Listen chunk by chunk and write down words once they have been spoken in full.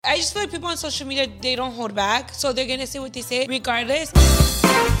I just feel like people on social media, they don't hold back. So they're going to say what they say regardless.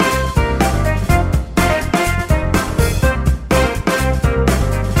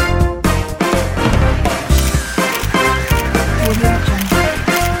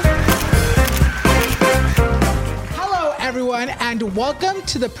 And welcome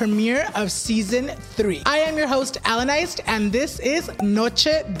to the premiere of Season 3. I am your host, Alan Eist, and this is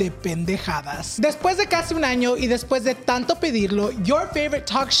Noche de Pendejadas. Después de casi un año y después de tanto pedirlo, your favorite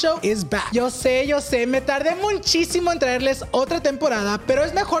talk show is back. Yo sé, me tardé muchísimo en traerles otra temporada, pero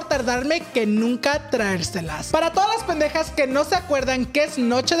es mejor tardarme que nunca traérselas. Para todas las pendejas que no se acuerdan qué es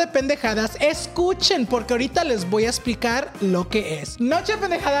Noche de Pendejadas, escuchen, porque ahorita les voy a explicar lo que es. Noche de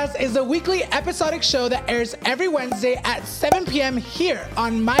Pendejadas is a weekly episodic show that airs every Wednesday at 7 p.m. here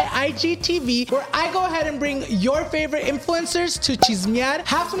on my IGTV, where I go ahead and bring your favorite influencers to chismear,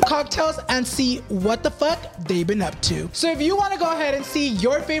 have some cocktails, and see what the fuck they've been up to. So if you want to go ahead and see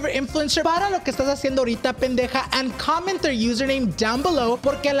your favorite influencer, para lo que estás haciendo ahorita, pendeja, and comment their username down below,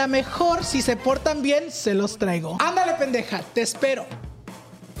 porque a la mejor, si se portan bien, se los traigo. Ándale, pendeja, te espero.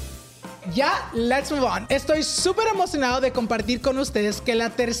 Ya, let's move on. Estoy súper emocionado de compartir con ustedes que la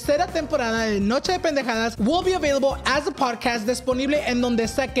tercera temporada de Noche de Pendejadas will be available as a podcast, disponible en donde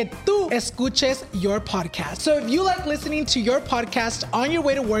sea que tú escuches your podcast. So if you like listening to your podcast on your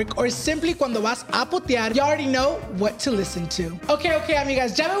way to work or simply cuando vas a putear, you already know what to listen to. Ok,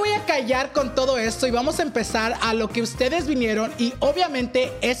 amigas, ya me voy a callar con todo esto y vamos a empezar a lo que ustedes vinieron y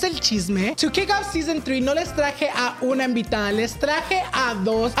obviamente es el chisme. To kick off Season 3 no les traje a una invitada, les traje a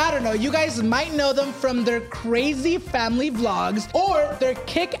dos. I don't know, you guys might know them from their crazy family vlogs or their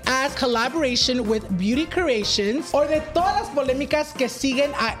kick-ass collaboration with beauty creations or de todas las polémicas que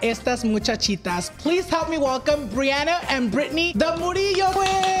siguen a estas muchachitas. Please help me welcome Brianna and Brittany, the Murillo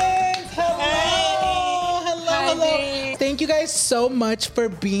twins. Hello. Thank you guys so much for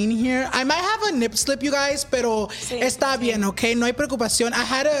being here. I might have a nip slip, you guys, pero está bien, okay? No hay preocupación. I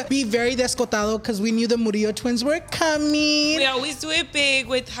had to be very descotado because we knew the Murillo twins were coming. We always do it big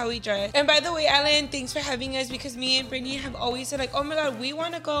with how we dress. And by the way, Alan, thanks for having us because me and Brittany have always said like, oh my God, we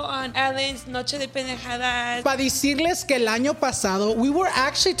want to go on Alan's Noche de Pendejadas. Para decirles que el año pasado, we were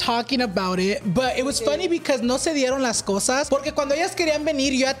actually talking about it, but it was funny because no se dieron las cosas, porque cuando ellas querían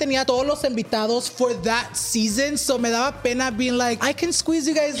venir, yo ya tenía todos los invitados for that season, so me daba pena being like, I can squeeze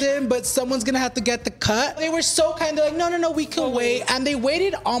you guys in, but someone's gonna have to get the cut. They were so kind of like, no, we can wait. And they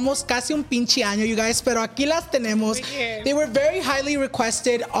waited almost casi un pinche año, you guys, pero aquí las tenemos. They were very highly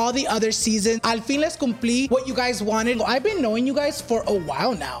requested all the other seasons. Al fin les cumplí what you guys wanted. I've been knowing you guys for a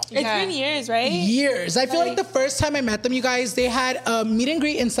while now. It's been years, right? Years. I feel like the first time I met them, you guys, they had a meet and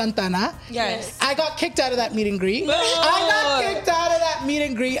greet in Santana. Yes. I got kicked out of that meet and greet. I got kicked out of that meet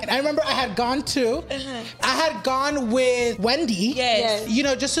and greet. I remember I had gone to, I had gone with Wendy, you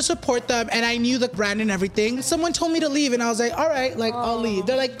know, just to support them, and I knew the brand and everything. Someone told me to leave, and I was like, all right, like, I'll leave.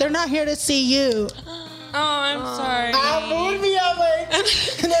 They're like, they're not here to see you. Oh, I'm sorry. Moved me. I'm like, I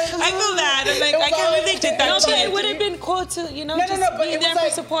feel bad. I'm like, I can't believe they did that. No, but it would have been cool to, you know, just be there for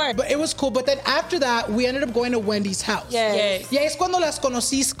support. But it was cool. But then after that, we ended up going to Wendy's house. Yes. Yeah, es cuando las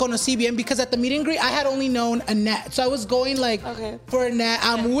conocí bien, because at the meet and greet, I had only known Annette. So I was going like for Annette.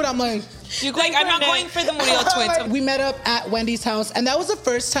 I'm like, you're like, I'm not going for the Murillo twins. We met up at Wendy's house, and that was the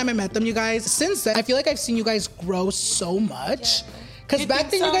first time I met them, you guys. Since then, I feel like I've seen you guys grow so much. Because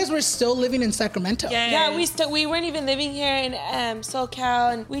back then you guys were still living in Sacramento. Yeah, we weren't even living here in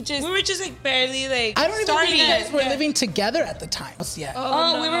SoCal, and we were just like barely like I don't even think you guys were living together at the time. Yeah.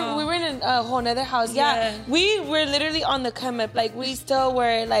 No. we were in a whole other house. Yeah. We were literally on the come up. Like we still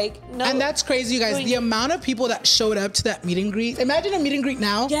were like no. And that's crazy, you guys. The amount of people that showed up to that meet and greet. Imagine a meet and greet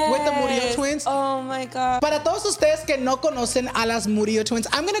now with the Murillo twins. Oh my God. Para todos ustedes que no conocen a las Murillo twins,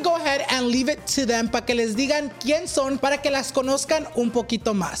 I'm gonna go ahead and leave it to them para que les digan quién son, para que las conozcan un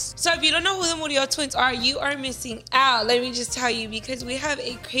poquito más. So if you don't know who the Murillo twins are, you are missing out. Let me just tell you, because we have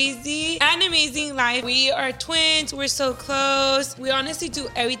a crazy and amazing life. We are twins. We're so close. We honestly do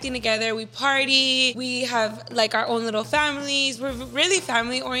everything together. We party. We have like our own little families. We're really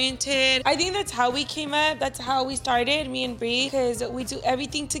family oriented. I think that's how we came up. That's how we started, me and Bree, because we do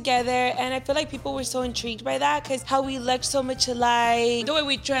everything together. And I feel like people were so intrigued by that because how we look so much alike, the way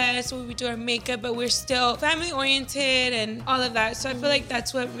we dress, the way we do our makeup, but we're still family oriented and all of that. So I feel like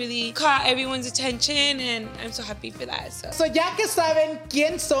that's what really caught everyone's attention, and I'm so happy for that. So ya que saben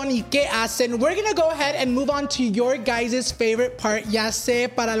quién son y qué hacen, we're gonna go ahead and move on to your guys' favorite part. Ya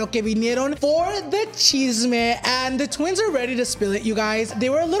sé, para lo que vinieron for the chisme, and the twins are ready to spill it, you guys. They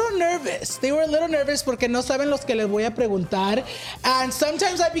were a little nervous. Porque no saben los que les voy a preguntar, and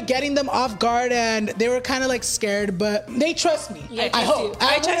sometimes I'd be getting them off guard, and they were kind of like scared, but they trust me. Yeah, I hope.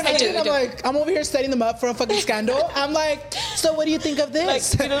 I'm like, I'm over here setting them up for a fucking scandal. I'm like, so what do you think of this?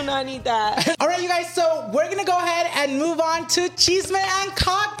 Like, we do not need that. All right, you guys, so we're gonna go ahead and move on to chisme and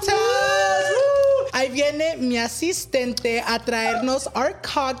cocktails. Woo! Ahí viene mi asistente a traernos our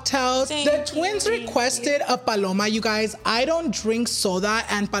cocktails. The twins requested a paloma, you guys. I don't drink soda,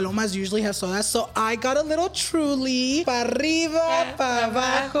 and palomas usually have soda, so I got a little Truly. Pa' arriba, pa'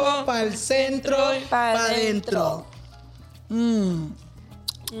 abajo, pa' el centro, pa' adentro. And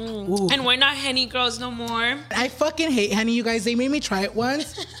we're not Henny girls no more. I fucking hate Henny, you guys. They made me try it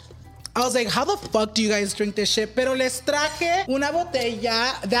once. I was like, how the fuck do you guys drink this shit? Pero les traje una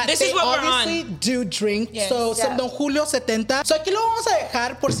botella that this they obviously do drink. Yes, so, Don Julio 70. So aquí lo vamos a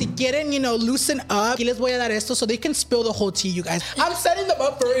dejar por si quieren, loosen up. Aquí les voy a dar esto so they can spill the whole tea, you guys. I'm setting them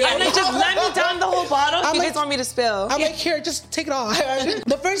up for real. I'm like, just let me down the whole bottle. You guys want me to spill? I'm like, here, just take it all.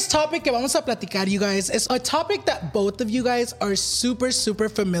 The first topic que vamos a platicar, you guys, is a topic that both of you guys are super, super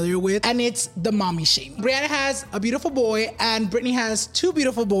familiar with, and it's the mommy shame. Brianna has a beautiful boy, and Brittany has two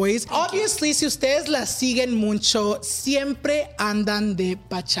beautiful boys. Obviously, si ustedes la siguen mucho, siempre andan de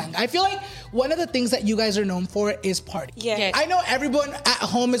pachanga. I feel like one of the things that you guys are known for is party. Yes. I know everyone at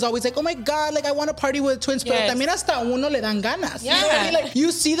home is always like, oh my God, like I want to party with twins, pero también hasta uno le dan ganas. Yeah. You know what I mean? Like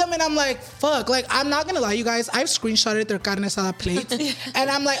you see them and I'm like, fuck, like I'm not gonna lie, you guys, I've screenshotted their carne asada plates and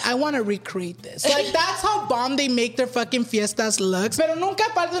I'm like, I want to recreate this. Like that's how bomb they make their fucking fiestas looks. Pero nunca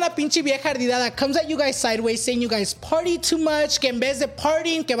falta una pinche vieja ardida that comes at you guys sideways saying you guys party too much, que en vez de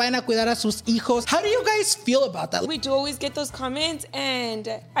partying, que vayan a cuidar a sus hijos. How do you guys feel about that? We do always get those comments, and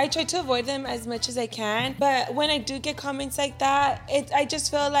I try to avoid them as much as I can. But when I do get comments like that, I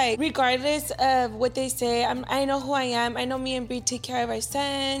just feel like regardless of what they say, I know who I am. I know me and Bree take care of our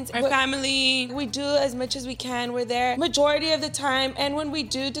sons, our family. We do as much as we can. We're there majority of the time. And when we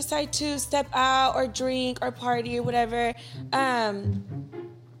do decide to step out or drink or party or whatever,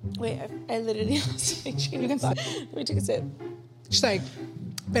 wait, I literally lost my train of thought. Let me take a sip. She's like,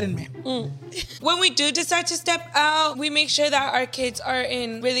 espérenme. When we do decide to step out, we make sure that our kids are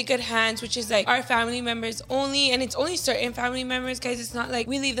in really good hands, which is like our family members only, and it's only certain family members, guys. It's not like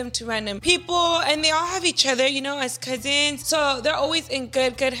we leave them to random people, and they all have each other, as cousins, so they're always in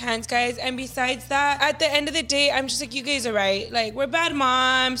good hands, guys. And besides that, at the end of the day, I'm just like, you guys are right. Like, we're bad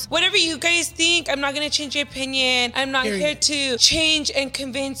moms. Whatever you guys think, I'm not gonna change your opinion. I'm not here to change and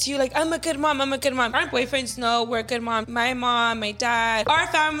convince you like I'm a good mom. Our boyfriends know we're a good mom. My mom, my dad, our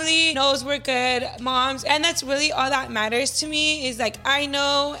family knows we're good moms, and that's really all that matters to me. Is like I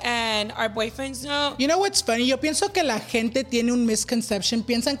know and our boyfriends know. You know what's funny? Yo pienso que la gente tiene un misconception.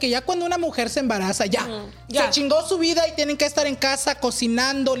 Piensan que ya cuando una mujer se embaraza, se chingó su vida y tienen que estar en casa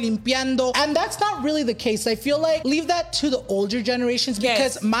cocinando, limpiando, and that's not really the case. I feel like leave that to the older generations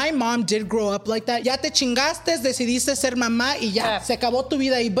because my mom did grow up like that. Ya te chingaste, decidiste ser mamá y ya se acabó tu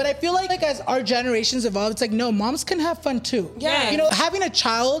vida ahí. But I feel like as our generations evolve, it's like no, moms can have fun too. Having a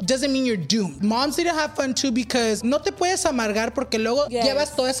child doesn't mean you're doomed. Moms need to have fun too because no te puedes amargar porque luego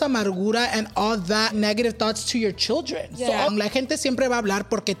llevas toda esa amargura and all that negative thoughts to your children. So la gente siempre va a hablar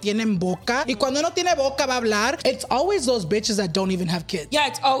porque tienen boca y cuando no tiene boca va a hablar. It's always those bitches that don't even have kids. Yeah,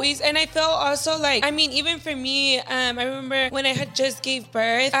 it's always. And I feel also like, I mean, even for me, I remember when I had just gave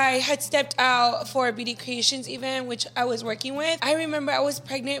birth, I had stepped out for Beauty Creations even, which I was working with. I remember I was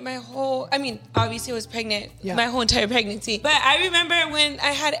pregnant obviously I was pregnant my whole entire pregnancy. But I remember when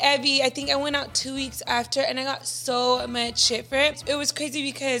I had Evie, I think I went out 2 weeks after and I got so much shit for it. It was crazy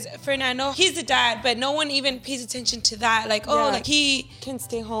because Fernando, he's the dad, but no one even pays attention to that. Like, like he can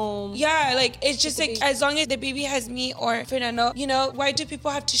stay home. Yeah, like it's just like as long as the baby has me or Fernando, why do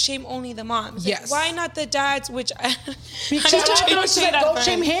people have to shame only the moms? Like, why not the dads? Which don't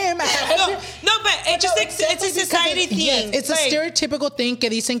shame him. No, but it's just like it's a society thing. Yes, it's a stereotypical thing que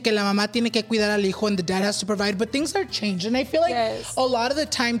dicen que la mamá tiene que cuidar al hijo and the dad has to provide, but things are changed. And I feel like a lot of the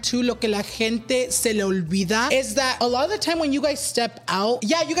time too, lo que la gente se le olvida is that a lot of the time when you guys step out,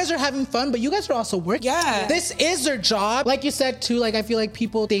 you guys are having fun, but you guys are also working. Yeah. This is their job. Like you said too, like I feel like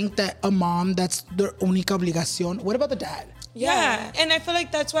people think that a mom, that's their única obligación. What about the dad? Yeah. And I feel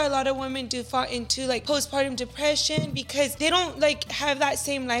like that's why a lot of women do fall into like postpartum depression, because they don't like have that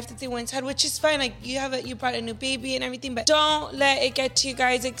same life that they once had, which is fine. Like you brought a new baby and everything, but don't let it get to you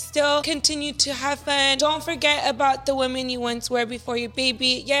guys. Like still continue to have fun. Don't forget about the women you once were before your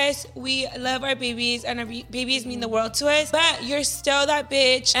baby. Yes, we love our babies and our babies mean the world to us, but you're still that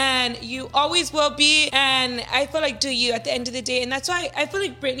bitch and you always will be. And I feel like do you at the end of the day. And that's why I feel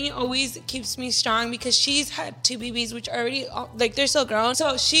like Brittany always keeps me strong, because she's had 2 babies which already like they're so grown,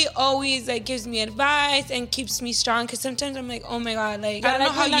 so she always like gives me advice and keeps me strong, because sometimes I'm like, oh my god, like I don't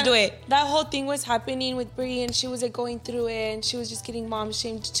know how you do it. That whole thing was happening with Brie, and she was like going through it, and she was just getting mom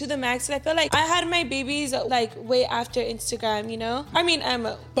shamed to the max. And I feel like I had my babies like way after Instagram, you know. I mean,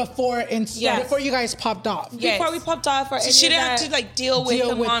 before Instagram, before you guys popped off. Before we popped off, or so she didn't have to like deal with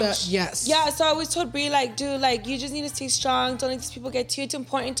the mom. Yes. Yeah. So I always told Brie, like, dude, like you just need to stay strong. Don't let these people get to you. It's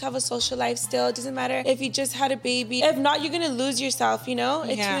important to have a social life still. It doesn't matter if you just had a baby. If not, you're gonna lose yourself. You know,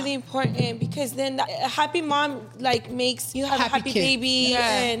 it's really important, because then a happy mom like makes you have a happy baby,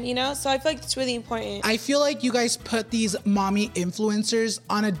 and you know. So I feel like it's really important. I feel like you guys put these mommy influencers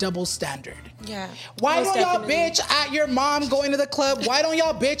on a double standard. Yeah. Why don't y'all bitch at your mom going to the club? Why don't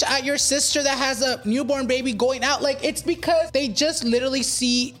y'all bitch at your sister that has a newborn baby going out? Like, it's because they just literally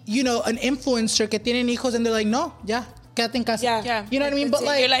see, you know, an influencer que tienen hijos and they're like, no, ya. Quédate en casa. Yeah. You know what I mean? But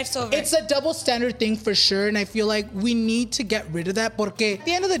like, your life's over. It's a double standard thing for sure. And I feel like we need to get rid of that. Porque at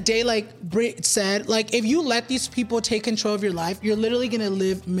the end of the day, like Britt said, like if you let these people take control of your life, you're literally going to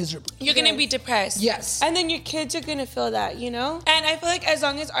live miserably. You're going to be depressed. Yes. And then your kids are going to feel that, you know? And I feel like as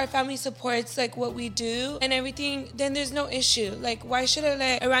long as our family supports like what we do and everything, then there's no issue. Like, why should I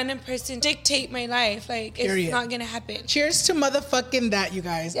let a random person dictate my life? Like, it's not going to happen. Cheers to motherfucking that, you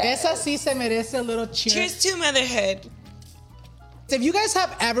guys. Yes. Esa sí se merece a little cheers. Cheers to motherhood. If you guys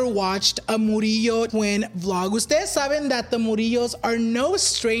have ever watched a Murillo twin vlog, ustedes saben that the Murillos are no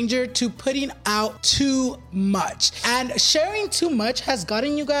stranger to putting out too much. And sharing too much has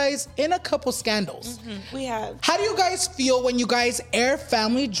gotten you guys in a couple scandals. Mm-hmm. We have. How do you guys feel when you guys air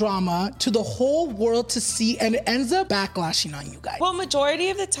family drama to the whole world to see and it ends up backlashing on you guys? Well,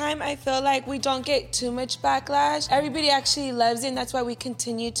 majority of the time, I feel like we don't get too much backlash. Everybody actually loves it, and that's why we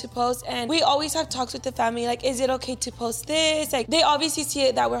continue to post. And we always have talks with the family, like, is it okay to post this? Like, they obviously see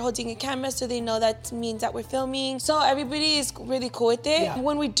it that we're holding a camera, so they know that means that we're filming. So everybody is really cool with it. Yeah.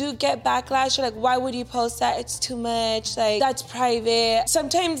 When we do get backlash, like, why would you post that? It's too much. Like, that's private.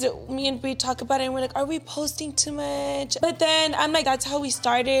 Sometimes me and Brie talk about it, and we're like, are we posting too much? But then I'm like, that's how we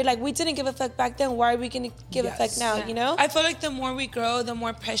started. Like, we didn't give a fuck back then. Why are we gonna give a fuck now? You know? I feel like the more we grow, the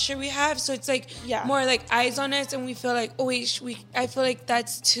more pressure we have. So it's like more like eyes on us, and we feel like, oh wait, I feel like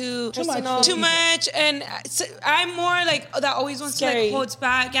that's too much. And so I'm more like that always wants to like holds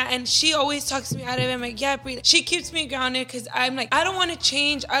back. Yeah, and she always talks me out of it. I'm like, yeah, Brie. She keeps me grounded, because I'm like, I don't want to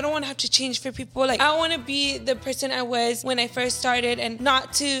change. I don't want to have to change for people. Like, I want to be the person I was when I first started, and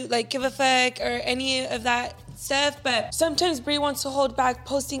not to like give a fuck or any of that stuff. But sometimes Brie wants to hold back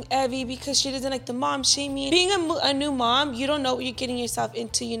posting Evie because she doesn't like the mom shaming. Being a new mom, you don't know what you're getting yourself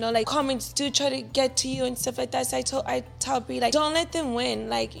into, you know, like comments do try to get to you and stuff like that. So I tell Brie, like, don't let them win.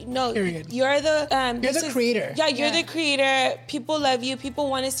 Like, no, you're the creator. Yeah, you're the creator. People love you. People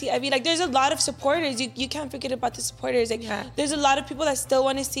want to see Evie. Like, there's a lot of supporters. You can't forget about the supporters. Like, there's a lot of people that still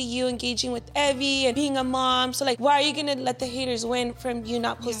want to see you engaging with Evie and being a mom. So like, why are you gonna let the haters win from you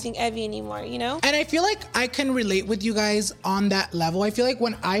not posting Evie anymore, you know? And I feel like I can relate with you guys on that level. I feel like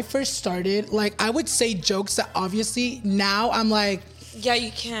when I first started, like, I would say jokes that obviously now I'm like, yeah,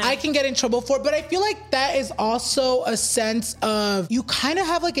 you can. I can get in trouble for it, but I feel like that is also a sense of you kind of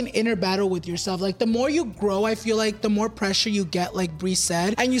have like an inner battle with yourself. Like, the more you grow, I feel like the more pressure you get, like Brie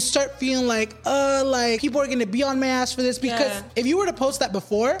said, and you start feeling like people are gonna be on my ass for this, because if you were to post that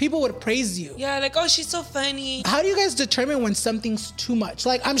before, people would praise you. Yeah, like, oh, she's so funny. How do you guys determine when something's too much?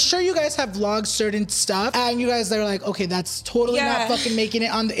 Like, I'm sure you guys have vlogged certain stuff, and you guys are like, okay, that's totally not fucking making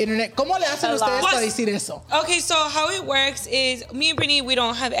it on the internet. ¿Cómo le hacen ustedes para decir eso? Okay, so how it works is me and Brittany, we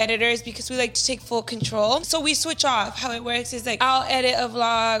don't have editors because we like to take full control. So we switch off. How it works is like, I'll edit a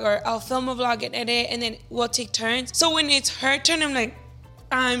vlog, or I'll film a vlog and edit, and then we'll take turns. So when it's her turn, I'm like,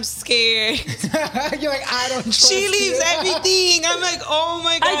 I'm scared. You're like, I don't trust She leaves everything. I'm like, oh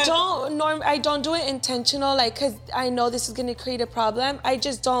my God. I don't do it intentional, like, because I know this is going to create a problem. I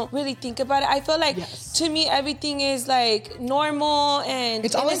just don't really think about it. I feel like, to me, everything is, like, normal, and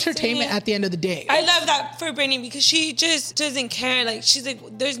it's all entertainment at the end of the day. I love that for Brittany, because she just doesn't care. Like, she's like,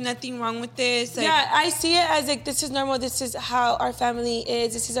 there's nothing wrong with this. Like, yeah, I see it as, like, this is normal. This is how our family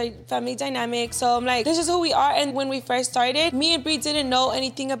is. This is our family dynamic. So I'm like, this is who we are. And when we first started, me and Brie didn't know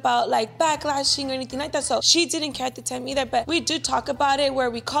anything about like backlashing or anything like that. So she didn't care at the time either. But we do talk about it where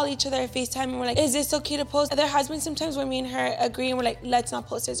we call each other at FaceTime and we're like, is this okay to post? There has been sometimes where me and her agree and we're like, let's not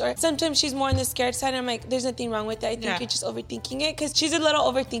post this. Or sometimes she's more on the scared side and I'm like, there's nothing wrong with it. I think you're just overthinking it, because she's a little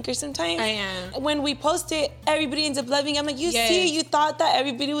overthinker sometimes. I am. When we post it, everybody ends up loving it. I'm like, you see, you thought that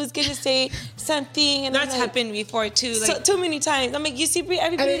everybody was gonna say something, and that's happened before too. Like, so, too many times. I'm like, you see, Brie,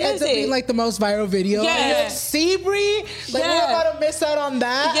 everybody and it ends loves up being like the most viral video. Yeah. Like, see, Brie, like we're about to miss out on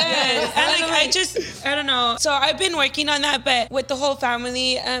that. Yes. And I don't know. So I've been working on that, but with the whole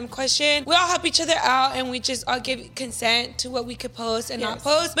family question, we all help each other out and we just all give consent to what we could post and not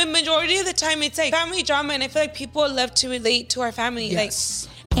post. But majority of the time it's like family drama, and I feel like people love to relate to our family. Yes.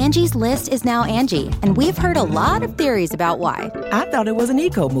 Angie's List is now Angie, and we've heard a lot of theories about why. I thought it was an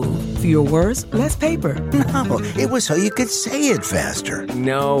eco move. Fewer words, less paper. No, it was so you could say it faster.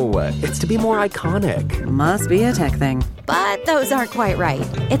 No, it's to be more iconic. Must be a tech thing. But those aren't quite right.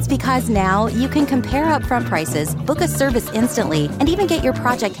 It's because now you can compare upfront prices, book a service instantly, and even get your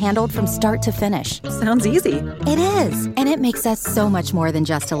project handled from start to finish. Sounds easy. It is, and it makes us so much more than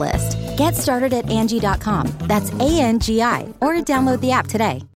just a list. Get started at Angie.com. That's ANGI, or download the app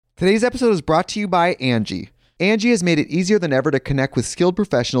today. Today's episode is brought to you by Angie. Angie has made it easier than ever to connect with skilled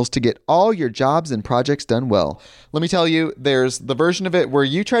professionals to get all your jobs and projects done well. Let me tell you, there's the version of it where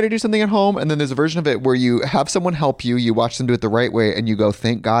you try to do something at home, and then there's a version of it where you have someone help you, you watch them do it the right way, and you go,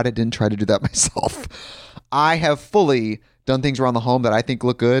 thank God I didn't try to do that myself. I have fully done things around the home that I think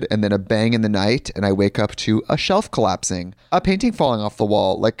look good, and then a bang in the night, and I wake up to a shelf collapsing, a painting falling off the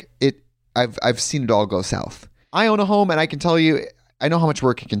wall. Like, I've seen it all go south. I own a home, and I can tell you, I know how much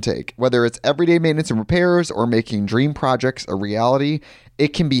work it can take. Whether it's everyday maintenance and repairs or making dream projects a reality, it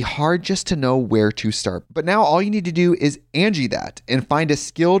can be hard just to know where to start. But now all you need to do is Angie that and find a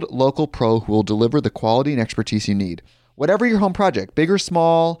skilled local pro who will deliver the quality and expertise you need. Whatever your home project, big or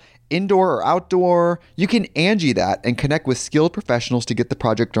small, indoor or outdoor, you can Angie that and connect with skilled professionals to get the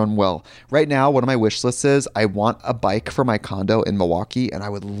project done well. Right now, one of my wish lists is I want a bike for my condo in Milwaukee, and I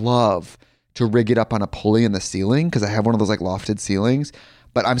would love to rig it up on a pulley in the ceiling because I have one of those like lofted ceilings,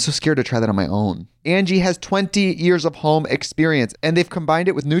 but I'm so scared to try that on my own. Angie has 20 years of home experience, and they've combined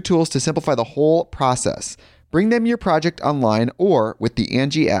it with new tools to simplify the whole process. Bring them your project online or with the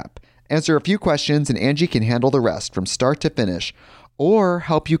Angie app. Answer a few questions and Angie can handle the rest from start to finish, or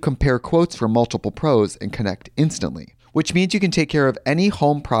help you compare quotes from multiple pros and connect instantly, which means you can take care of any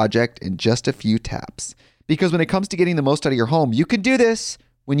home project in just a few taps. Because when it comes to getting the most out of your home, you can do this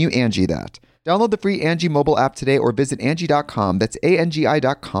when you Angie that. Download the free Angie mobile app today or visit Angie.com. That's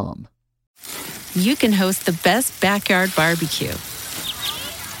ANGI.com. You can host the best backyard barbecue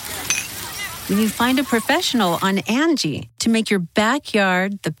when you find a professional on Angie to make your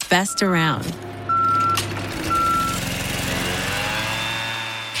backyard the best around.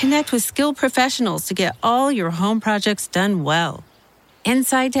 Connect with skilled professionals to get all your home projects done well.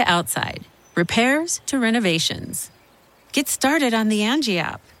 Inside to outside, repairs to renovations. Get started on the Angie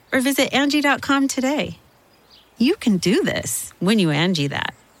app or visit Angie.com today. You can do this when you Angie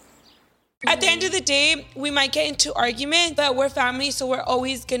that. At the end of the day, we might get into argument, but we're family, so we're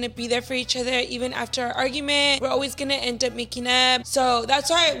always going to be there for each other. Even after our argument, we're always going to end up making up. So that's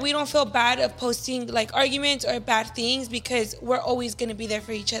why we don't feel bad of posting like arguments or bad things, because we're always going to be there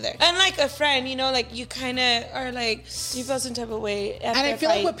for each other. Unlike a friend, you know, like you kind of are like, you feel some type of way after and I feel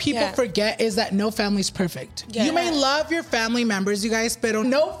like what people forget is that no family's perfect. Yeah. You may love your family members, you guys, but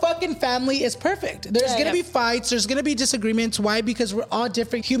no fucking family is perfect. There's going to be fights. There's going to be disagreements. Why? Because we're all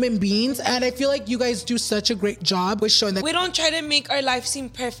different human beings. And I feel like you guys do such a great job with showing that we don't try to make our life seem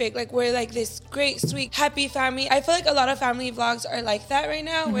perfect. Like we're like this great, sweet, happy family. I feel like a lot of family vlogs are like that right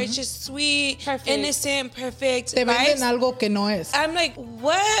now, where it's just sweet, innocent, perfect. Te venden algo que no es. I'm like,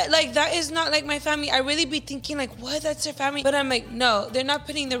 what? Like that is not like my family. I really be thinking like, what? That's their family. But I'm like, no, they're not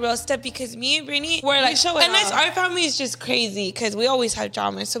putting the real stuff, because me and Brittany, we're like, unless our family is just crazy, because we always have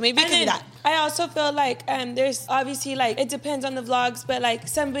drama. So maybe because of that. I also feel like there's obviously like, it depends on the vlogs, but like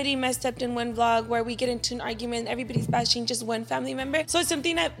somebody messed up in one vlog where we get into an argument, everybody's bashing just one family member. So it's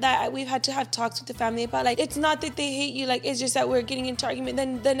something that we've had to have talks with the family about. Like, it's not that they hate you, like it's just that we're getting into argument.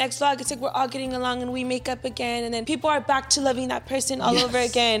 Then the next vlog, it's like we're all getting along and we make up again, and then people are back to loving that person all over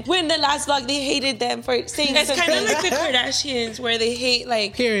again. When the last vlog, they hated them for saying It's something. kind of like the Kardashians, where they hate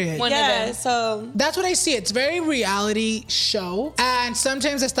like one of them. So that's what I see. It's very reality show, and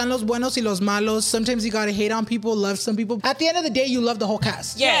sometimes están los buenos y los malos. Sometimes you gotta hate on people, love some people. At the end of the day, you love the whole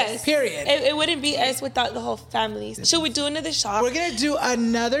cast. Yes. Period. It wouldn't be us without the whole family. Should we do another shot? We're gonna do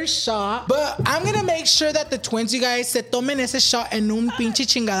another shot, but I'm gonna make sure that the twins, you guys, se tomen ese shot en un pinche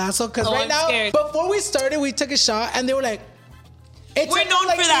chingadazo. Because right now, before we started, we took a shot and they were like, We're known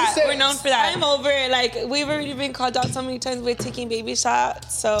for that. We're We're known for that. I'm over it. Like, we've already been called out so many times with taking baby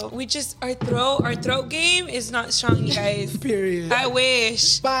shots. So We just, our throat game is not strong, you guys. Period. I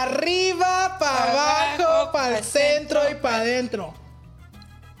wish. Pa arriba, pa abajo, pa el centro y pa adentro.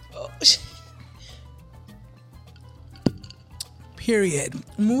 Period.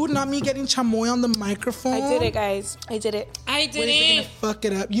 Mood, not me getting chamoy on the microphone. I did it, guys. I did it. I What, is it gonna didn't. fuck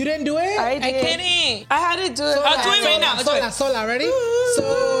it up? You didn't do it? I did. I couldn't. I had to do it. I'll do it right now. I'll do it. Sola, ready?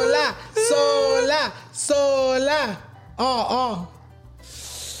 Sola, sola, sola. Oh.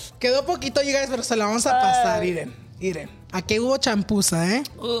 Quedó poquito, you guys, pero se la vamos a pasar. Miren. Aquí hubo champuza, ¿eh?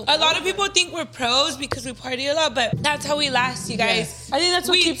 A lot of people think we're pros because we party a lot, but that's how we last, you guys. Yes. I think that's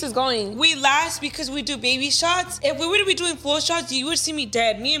what keeps us going. We last because we do baby shots. If we were to be doing full shots, you would see me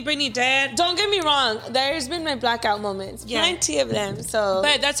dead. Me and Brittany dead. Don't get me wrong. There's been my blackout moments. Yeah. Plenty of them. So,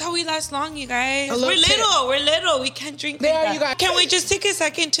 But that's how we last long, you guys. A little We're tip. little. We can't drink There like that. you go. Can we just take a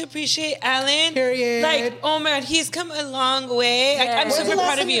second to appreciate Alan? Period. Like, oh my God, he's come a long way. Like, I'm Yes. When's super the last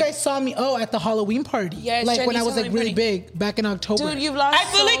proud time of you you. guys saw me? Oh, at the Halloween party. Yes, like when I Jenny's was like Halloween really party. big back in October. dude, you've lost I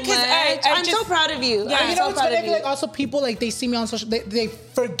feel so like 'cause I I'm so just- proud of you. Yeah. I'm you so know what's proud funny? I of feel you. like also people like they see me on social, they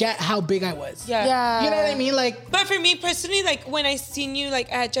forget how big I was. Yeah. You know what I mean? Like, But for me personally, like when I seen you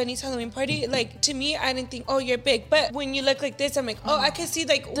like at Jenny's Halloween party, like to me, I didn't think, oh, you're big. But when you look like this, I'm like, oh, I can see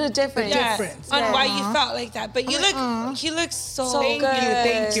like The difference. yeah, difference. on Yeah. why you felt like that. But you I'm look, like, he looks so, So thank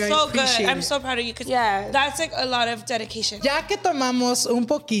good. you. I so good. appreciate I'm it. so proud of you because Yeah. that's like a lot of dedication. Ya que tomamos un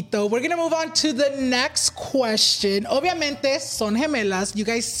poquito, we're gonna move on to the next question. Obviamente son gemelas, you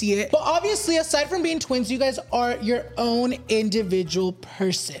guys see it. But obviously, aside from being twins, you guys are your own individual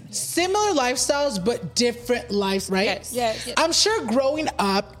person. Similar lifestyles, but different lives, right? Yes. I'm sure growing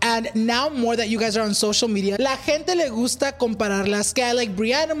up, and now more that you guys are on social media, la gente le gusta compararlas, que I like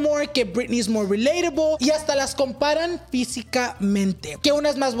Brianna more, que Britney's more relatable, y hasta las comparan físicamente. Que una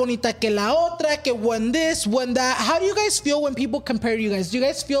es más bonita que la otra, que one this, one that. How do you guys feel when people compare you guys? Do you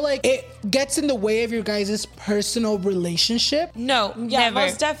guys feel like it gets in the way of your guys' personal relationship? No, Yeah, never.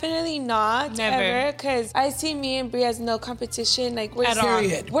 most definitely not. Never. Ever. Because I see me and Brie as no competition. Like, we're, At all.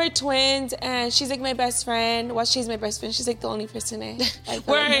 Period. we're twins, and she's like my best friend. Well, she's my best friend. She's like the only person I feel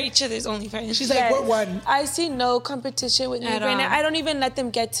We're like- each other's only friends. She's like, we're one. I see no competition with me At right now. all. I don't even let them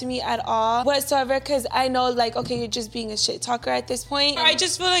get to me at all whatsoever because I know, like, okay, you're just being a shit talker at this point. I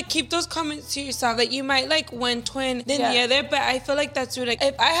just feel like keep those comments to yourself. Like you might like one twin than the Yeah. other, but I feel like that's rude. Like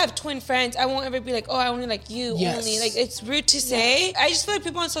if I have twin friends, I won't ever be like, oh, I only like you Yes. only. Like it's rude to say. I just feel like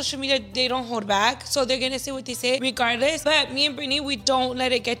people on social media, they don't hold back, so they're gonna say what they say regardless. But me and Brittany, we don't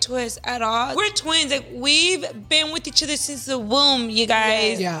let it get to us at all. We're twins. Like we've been with each other since the womb, you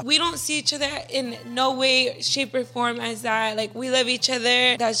guys. Yeah. We don't see each other in no way, shape, or form as that. Like we love each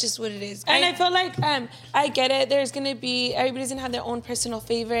other. That's just what it is. And I feel like I get it. There's gonna be everybody's gonna have their own personal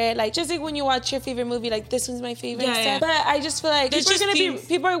favorite. Like just like when you watch your favorite movie, like this one's my favorite. Yeah, and yeah. stuff. But I just feel like There's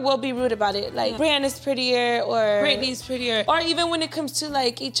people will be rude about it. Like Brianna's prettier or Brittany's prettier. or even when it comes to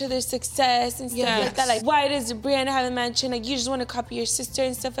like each other's success and stuff Yes. like that. Like why does Brianna have a mansion? Like you just want to copy your sister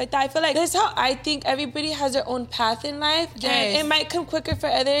and stuff like that. I feel like that's how I think everybody has their own path in life. Yes. And it might come quicker for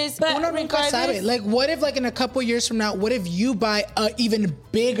others. But Uno nunca sabe. regardless, Like, what if, like, in a couple years from now, what if you buy a even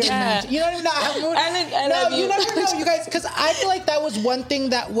bigger mansion? You know what I mean? I No, love you you. never know, you guys. Because I feel like that was one thing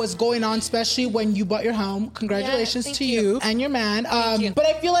that was going on, especially when you bought your home. Congratulations thank to you. you and your man. you. But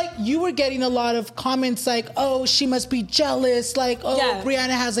I feel like you were getting a lot of comments like, oh, she must be jealous. Like, oh, Yeah.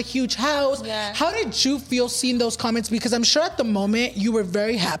 Brianna has a huge house. Yeah. How did you feel seeing those comments? Because I'm sure at the moment you were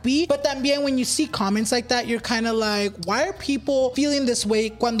very happy. But también when you see comments like that, you're kind of like, why are people feeling this way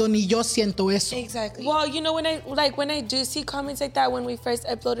cuando ni yo siento eso? Exactly. Well, you know, when I do see comments like that, when we first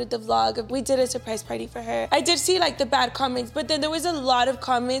uploaded the vlog, we did a surprise party for her. I did see like the bad comments, but then there was a lot of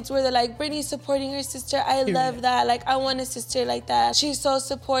comments where they're like, Brittany's supporting her sister. I love that. Like, I want a sister like that. She's so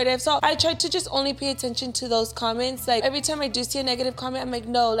supportive. So I tried to just only pay attention to those comments. Like every time I do see a negative comment, I'm like,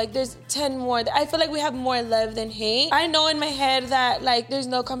 no, like there's 10 more. I feel like we have more love than hate. I know in my head that like there's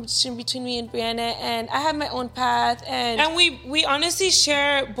no competition between me and Brianna, and I have my own path. And we honestly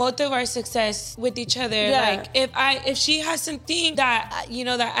share both of our success with each other. Yeah. Like if she has something that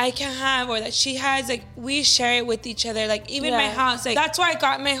that I can have or that she has, like we share it with each other. Like even my Yeah. house, like that's why I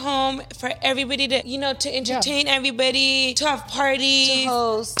got my home for everybody to to entertain everybody, to have parties,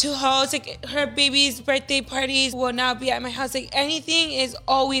 To host. like her baby's birthday party. parties will now be at my house. Like anything is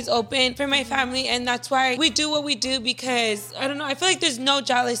always open for my family, and that's why we do what we do, because I don't know, I feel like there's no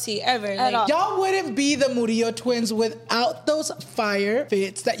jealousy ever. At all. Y'all wouldn't be the Murillo twins without those fire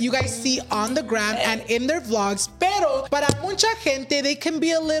fits that you guys see on the gram and in their vlogs. Pero para mucha gente, they can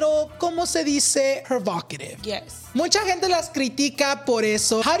be a little, como se dice, provocative. Yes. Mucha gente las critica por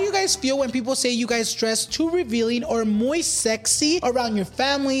eso. How do you guys feel when people say you guys dress too revealing or muy sexy around your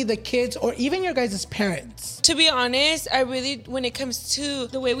family, the kids, or even your guys' parents? To be honest, I really, when it comes to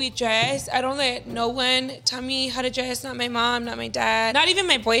the way we dress, I don't let no one tell me how to dress. Not my mom, not my dad, not even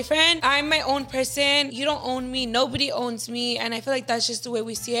my boyfriend. I'm my own person. You don't own me. Nobody owns me. And I feel like that's just the way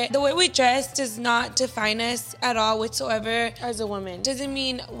we see it. The way we dress does not define us at all whatsoever. As a woman. Doesn't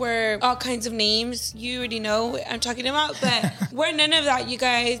mean we're all kinds of names. You already know what I'm talking about, but we're none of that, you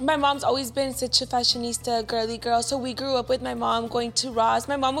guys. My mom's always been such a fashionista, girly girl. So we grew up with my mom going to Ross.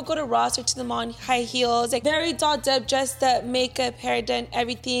 My mom would go to Ross or to the mall in high heels, like very dolled up, dressed up, makeup, hair done,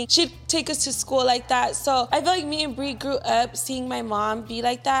 everything. She'd take us to school like that. So I feel like me and Brie grew up seeing my mom be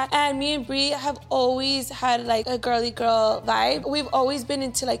like that. And me and Brie have always had like a girly girl vibe. We've always been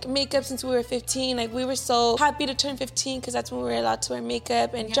into like makeup since we were 15. Like we were so happy to turn 15 because that's when we were allowed to wear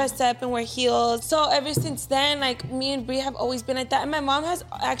makeup and dress up and wear heels. So ever since then, like me and Brie have always been like that. And my mom has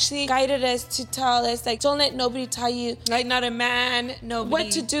actually guided us to tell us, like, don't let nobody tell you, like, not a man, nobody,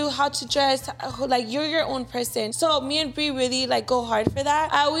 what to do, how to dress, like you're your own person. So me and Brie really like go hard for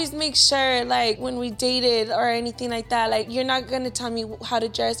that. I always make sure, like, when we dated or anything like that, like, you're not gonna tell me how to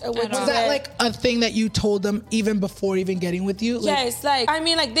dress or what to wear. Was that like a thing that you told them even before even getting with you? Yes, like, I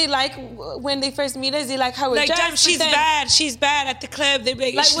mean, like, they like when they first meet us, they like how we're like, dressed. Damn, she's bad at the club. They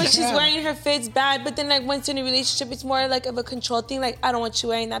be like what she's wearing, her fit's bad. But then like once in a relationship, it's more like of a control thing. Like, I don't want you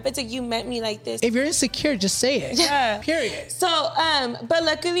wearing that. But it's like, you met me like this. If you're insecure, just say it. Yeah. Period. So, but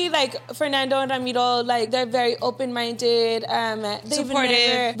luckily, like Fernando and Ramiro, like they're very open-minded.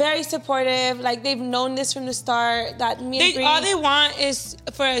 Supportive. Very supportive. Like they've known this from the start. That me and Brie, all they want is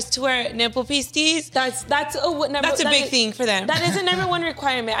for us to wear nipple pasties. That's a big thing for them. That is a number one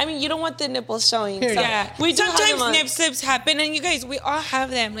requirement. I mean, you don't want the nipples showing. Period. So Yeah, we do sometimes nip slips happen, and you guys, we all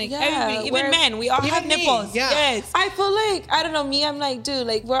have them. Like everybody, even men, we all have nipples. Yeah. Yes. I feel like, I don't know, me, I'm like, dude,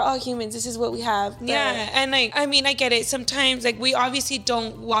 like we're all humans. This is what we have. But Yeah, and like, I mean, I get it. Sometimes, like, we obviously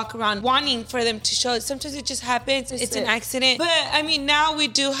don't walk around wanting for them to show. Sometimes it just happens. It's an accident. But I mean, now we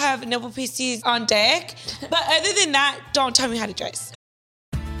do have nipple pasties on deck. But other than that, don't tell me how to dress.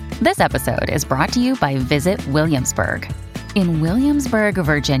 This episode is brought to you by Visit Williamsburg. In Williamsburg,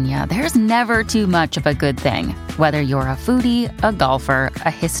 Virginia, there's never too much of a good thing. Whether you're a foodie, a golfer,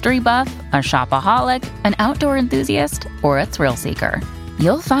 a history buff, a shopaholic, an outdoor enthusiast, or a thrill seeker,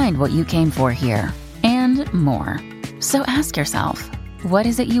 you'll find what you came for here and more. So ask yourself, what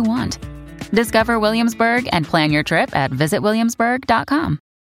is it you want? Discover Williamsburg and plan your trip at visitwilliamsburg.com.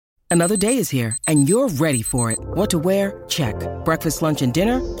 Another day is here, and you're ready for it. What to wear? Check. Breakfast, lunch, and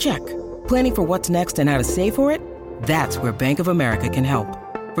dinner? Check. Planning for what's next and how to save for it? That's where Bank of America can help.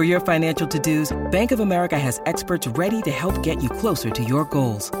 For your financial to-dos, Bank of America has experts ready to help get you closer to your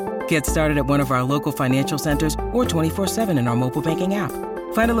goals. Get started at one of our local financial centers or 24/7 in our mobile banking app.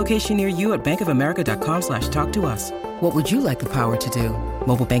 Find a location near you at bankofamerica.com/talktous. What would you like the power to do?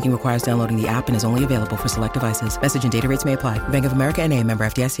 Mobile banking requires downloading the app and is only available for select devices. Message and data rates may apply. Bank of America N.A., member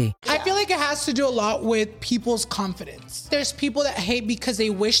FDIC. I feel like it has to do a lot with people's confidence. There's people that hate because they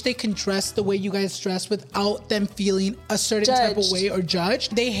wish they can dress the way you guys dress without them feeling a certain type of way or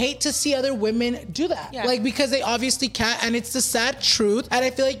judged. They hate to see other women do that. Yeah. Like, because they obviously can't, and it's the sad truth. And I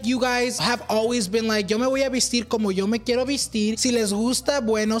feel like you guys have always been like, yo me voy a vestir como yo me quiero vestir. Si les gusta,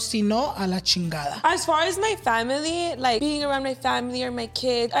 bueno. Si no, a la chingada. As far as my family, like being around my family or my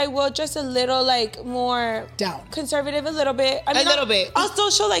kids, I will dress a little like more down, conservative a little bit. I mean, a little bit. I'll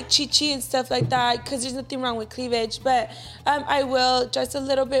still show like chichi and stuff like that because there's nothing wrong with cleavage, but I will dress a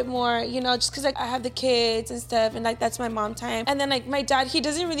little bit more, you know, just because like I have the kids and stuff, and like that's my mom time. And then like my dad, he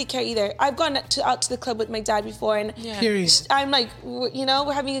doesn't really care either. I've gone out to the club with my dad before, and I'm like, you know,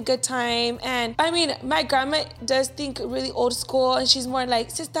 we're having a good time. And I mean, my grandma does think really old school, and she's more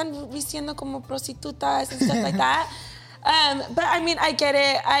like, se están vistiendo como prostitutas and stuff like that. But I mean, I get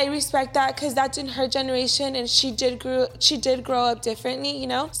it. I respect that because that's in her generation, and she did grow up differently, you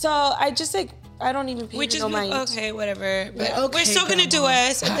know. So I just like, I don't even pay no mind. Okay, whatever. But okay, we're still gonna do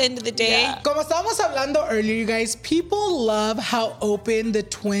us at the end of the day. Yeah. Como estábamos hablando earlier, you guys, people love how open the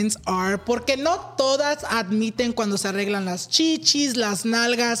twins are porque no todas admiten cuando se arreglan las chichis, las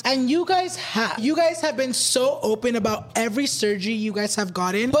nalgas, and you guys have. You guys have been so open about every surgery you guys have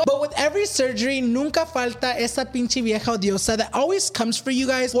gotten, but with every surgery, nunca falta esa pinche vieja odiosa that always comes for you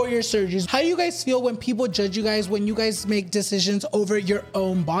guys for your surgeries. How do you guys feel when people judge you guys when you guys make decisions over your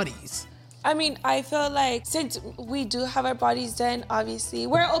own bodies? I mean, I feel like since we do have our bodies done, obviously,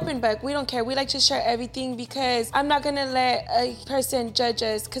 we're open book. We don't care. We like to share everything because I'm not going to let a person judge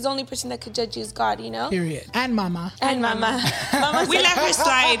us because the only person that could judge you is God, you know? Period. And mama. And mama. We let her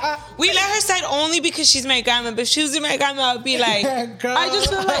slide. We let her slide only because she's my grandma. But if she was my grandma, I would be like... Girl. I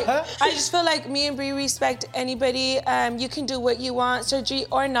just feel like me and Brie respect anybody. You can do what you want, surgery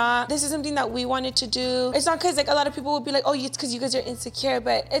or not. This is something that we wanted to do. It's not because like a lot of people would be like, oh, it's because you guys are insecure.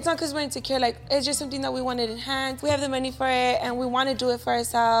 But it's not because we're insecure. Like, it's just something that we wanted in hand. We have the money for it and we want to do it for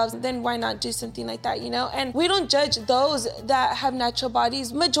ourselves. Then why not do something like that, you know? And we don't judge those that have natural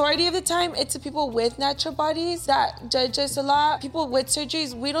bodies. Majority of the time, it's the people with natural bodies that judge us a lot. People with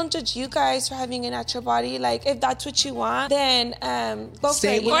surgeries, we don't judge you guys for having a natural body. Like, if that's what you want, then go for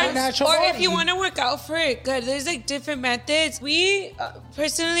it. Or if you want to work out for it, good. There's like different methods. We,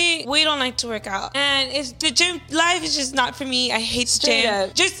 personally, we don't like to work out. And if the gym life is just not for me. I hate the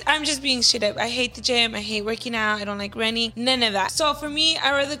gym. I'm just being straight up. I hate the gym. I hate working out. I don't like running. None of that. So for me,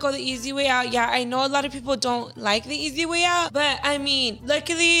 I'd rather go the easy way out. Yeah, I know a lot of people don't like the easy way out, but I mean,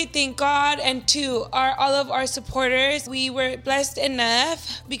 luckily, thank God, and to all of our supporters, we were blessed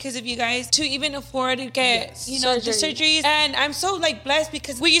enough because of you guys to even afford to get, the surgeries. And I'm so like blessed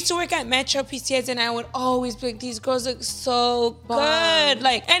because we used to work at Metro PCS and I would always be like, these girls look so good.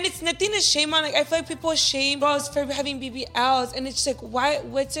 Like, and it's nothing to shame on. Like, I feel like people shame girls for having BBLs and it's just like,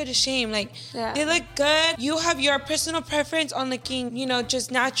 what's there to shame? Like, they look good. You have your personal preference on looking, just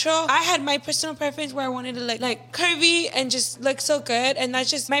natural. I had my personal preference where I wanted to look like curvy and just look so good. And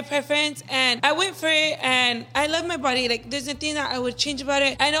that's just my preference. And I went for it and I love my body. Like, there's nothing that I would change about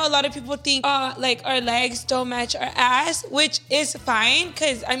it. I know a lot of people think, like our legs don't match our ass, which is fine.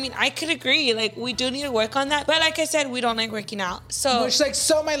 Because, I mean, I could agree. Like, we do need to work on that. But like I said, we don't like working out. So,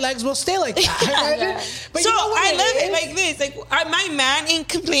 so my legs will stay like that. But so I love it like this. Like, my man ain't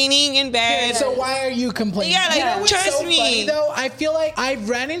complaining in bed. So why are you complaining? Yeah, like, trust so me. Funny, though, I feel like I've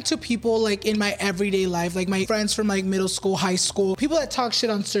ran into people like in my everyday life, like my friends from like middle school, high school, people that talk shit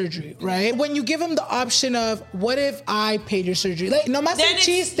on surgery, right? When you give them the option of, what if I paid your surgery? Like, nomás en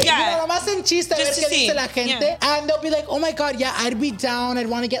chiste. Nomás en chiste, a ver qué dice la gente. And they'll be like, oh my God, yeah, I'd be down. I'd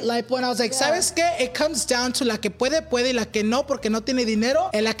want to get lipo. And I was like, ¿sabes qué? It comes down to la que puede y la que no, porque no tiene dinero,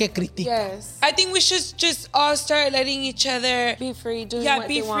 es la que critica. Yes. I think we should just all start letting each other be free, do what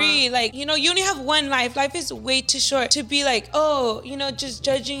be they free. want. Like, you only have one life. Life is way too short to be like, just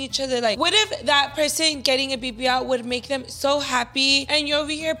judging each other. Like, what if that person getting a BBL would make them so happy and you're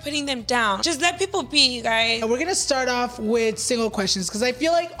over here putting them down? Just let people be, you guys. We're gonna start off with single questions because I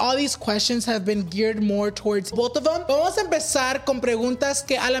feel like all these questions have been geared more towards both of them. Vamos a empezar con preguntas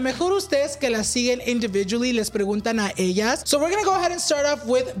que a lo mejor ustedes que las siguen individually les preguntan a ellas. So we're gonna go ahead and start off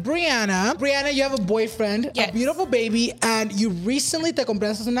with Brianna. Brianna, you have a boyfriend, a beautiful baby, and you recently te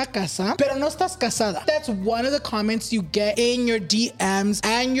compraste una casa, pero no estás casada. That's one of the comments you get in your DMs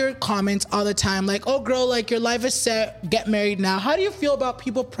and your comments all the time. Like, oh girl, like your life is set, get married now. How do you feel about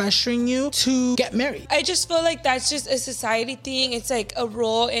people pressuring you to get married? I just feel like that's just a society thing. It's like a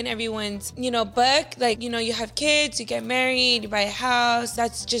rule in everyone's, book. Like, you have kids, you get married, you buy a house.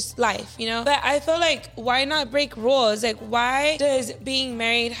 That's just life, But I feel like, why not break rules? Like, why does being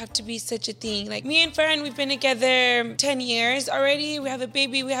married have to be such a thing? Like, me and Farron, we've been together 10 years already. We have a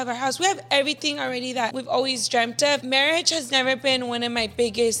baby, we have our house, we have everything already that we've always dreamt of. Marriage has never been one of my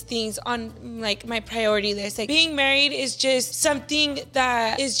biggest things on like my priority list. Like, being married is just something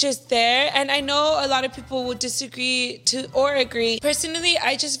that is just there. And I know a lot of people will disagree or agree. Personally,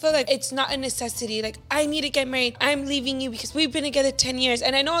 I just feel like it's not a necessity. Like, I need to get married. I'm leaving you because we've been together 10 years.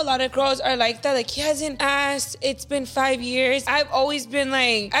 And I know a lot of girls are like that. Like, he hasn't asked. It's been 5 years. I've always been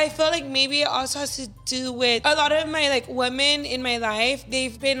like, I feel like maybe it also has to do with a lot of my like women in my life.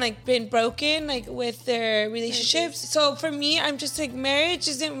 They've been broken like with their relationships. So for me, I'm just like, marriage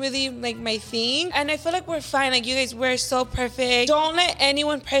isn't really like my thing. And I feel like we're fine. Like, you guys, we're so perfect. Don't let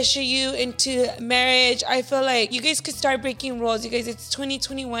anyone pressure you into marriage. I feel like you guys could start breaking rules. You guys, it's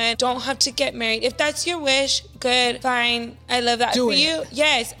 2021. Don't have to get married. If that's your wish, good, fine. I love that Do for it. you.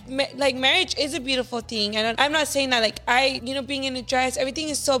 Yes, like marriage is a beautiful thing, and I'm not saying that like being in a dress, everything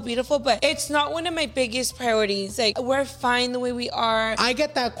is so beautiful, but it's not one of my biggest priorities. Like we're fine the way we are. I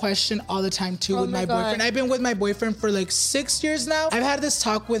get that question all the time too with my God. boyfriend. I've been with my boyfriend for like 6 years now. I've had this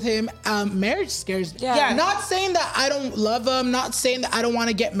talk with him. Marriage scares me. Yeah. Not saying that I don't love him, not saying that I don't want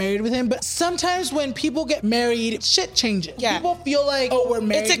to get married with him, but sometimes when people get married, shit changes. Yeah. People feel like, oh, we're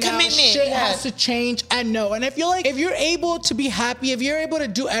married It's a now, commitment. shit Yeah. has to change. And no. And I feel like if you're able to be happy, if you're able to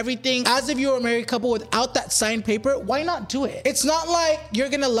do everything as if you were a married couple without that signed paper, why not do it? It's not like you're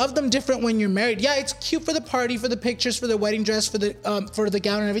gonna love them different when you're married. Yeah, it's cute for the party, for the pictures, for the wedding dress, for the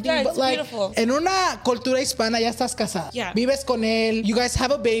gown and everything. Yeah, but it's like beautiful. en una cultura hispana ya estás casada. Yeah. Vives con él, you guys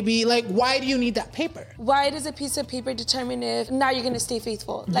have a baby. Like, why do you need that paper? Why does a piece of paper determine if now you're gonna stay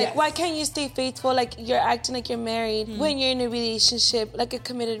faithful? Like, Yes. why can't you stay faithful? Like, you're acting like you're married when you're in a relationship, like a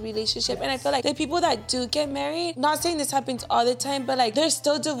committed relationship. And I feel like the people that do get married, not saying this happens all the time, but like there's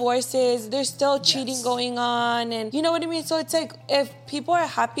still divorces, there's still cheating going on, and you know what I mean? So it's like if people are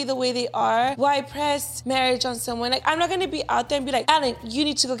happy the way they are, why press marriage on someone? Like, I'm not gonna be out there and be like, Alan, you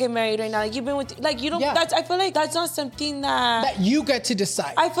need to go get married right now. Like, you've been with, like, you don't. Yeah. That's. I feel like that's not something That you get to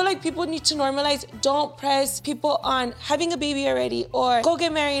decide. I feel like people need to normalize, don't press people on having a baby already or go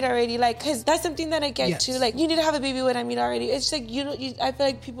get married already. Like, because that's something that I get Yes. to. Like, you need to have a baby when I meet already. It's just like, I feel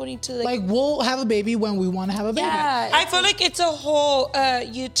like people need to, like, we'll have a baby when we want to have a baby. yeah. I feel like it's a whole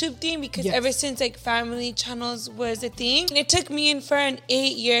YouTube thing because Yes. ever since like family channels was a thing, it took me in for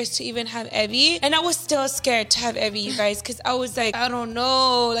 8 years to even have Evie, and I was still scared to have Evie, you guys, because I was like, I don't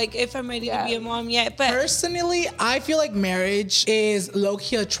know, like if I'm ready to be a mom yet. But Personally, I feel like marriage is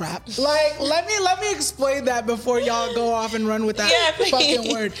low-key a trap. Like, let me explain that before y'all go off and run with that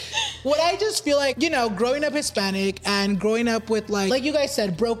fucking word. What I just feel like, growing up Hispanic and growing up with like you guys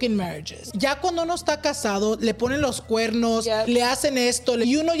said, broken marriages. Ya cuando uno está casado, le ponen los cuernos, le hacen esto,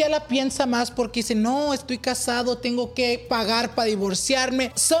 y uno ya la piensa más porque dice, no, estoy casado, tengo que pagar para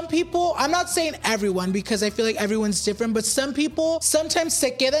divorciarme. Some people, I'm not saying everyone because I feel like everyone's different, but some people sometimes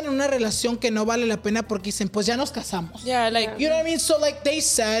se quedan en una relación que no vale la pena porque dicen, pues ya nos casamos. yeah, like You know what I mean? So like they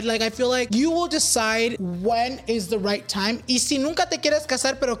said, like I feel like you will decide when is the right time. Y si nunca te quieres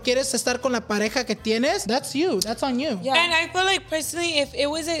casar pero quieres estar con la pareja que tienes, that's you. That's on you. Yeah. And I feel like personally, if it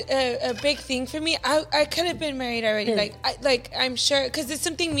was a big thing for me, I could have been married already. I'm sure, because it's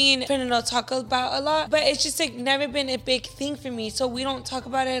something me and Fernando talk about a lot, but it's just like never been a big thing for me. So we don't talk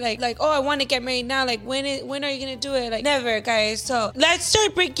about it like oh, I want to get married now. Like when are you gonna do it? Like never, guys. So let's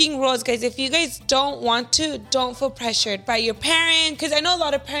start breaking rules, guys. If you guys don't want to, don't feel pressured by your parents, because I know a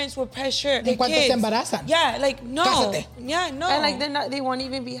lot of parents will pressure their En cuanto kids. se embarazan. Yeah, like no. Cásate. Yeah, no. And like they won't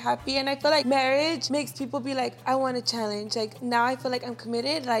even be happy. And I feel like marriage makes people be like, I want a challenge. Like now I feel like I'm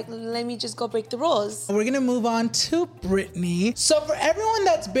committed. Like let me just go break the rules. We're gonna move on to Brittany. So for everyone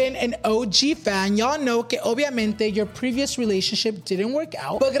that's been an OG fan, y'all know que obviamente your previous relationship didn't work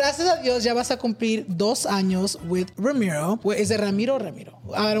out. But gracias a Dios ya vas a cumplir 2 años with Ramiro. Wait, is it Ramiro or Ramiro?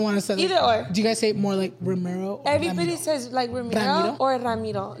 I don't want to say Either or. Do you guys say it more like Ramiro? Or Everybody Ramiro? says like Ramiro, Ramiro? or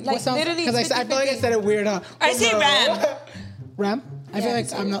Ramiro. Like literally. Because I feel like I said it weird, huh? I say Ramiro. Ram. Ram? I feel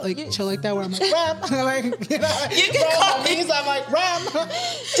like I'm not like chill like that where I'm like Ram. I'm like, You can call me. I'm like Ram.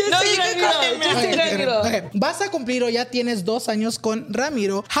 No, you can call him Just say Ramiro. Okay, vas a cumplir o ya tienes 2 años con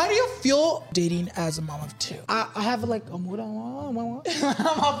Ramiro. How do you feel dating as a mom of 2? I have like a mood. I'm all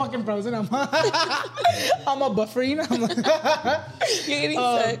fucking frozen. I'm a buffering. You're getting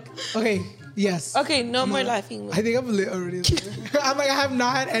sick. Okay. Yes. Okay, no more laughing. I think I'm lit already. I'm like, I have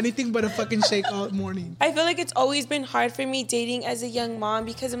not had anything but a fucking shake all morning. I feel like it's always been hard for me dating as a young mom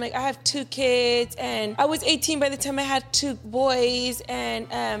because I'm like, I have 2 kids and I was 18 by the time I had 2 boys, and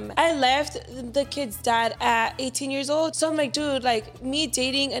I left the kid's dad at 18 years old. So I'm like, dude, like me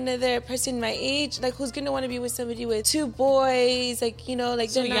dating another person my age, like who's gonna want to be with somebody with 2 boys, like, like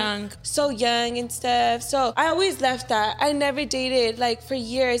So they're so young and stuff. So I always left that. I never dated, like for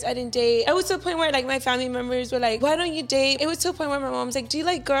years I didn't date. I was to a point where like my family members were like, why don't you date? It was to a point where my mom's like, do you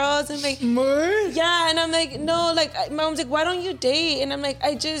like girls? And I'm like, yeah. And I'm like, no, like my mom's like, why don't you date? And I'm like,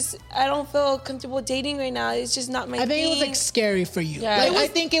 I don't feel comfortable dating right now. It's just not my thing. I think it was like scary for you. Yeah. Like, I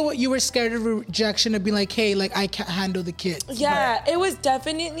think you were scared of rejection, of being like, hey, like I can't handle the kids. Yeah, it was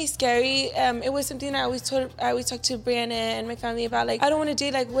definitely scary. It was something I always talked to Brianna and my family about. Like, I don't want to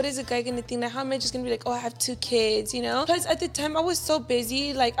date. Like, what is a guy gonna think? Like, how am I just gonna be like, oh, I have 2 kids? Plus, at the time, I was so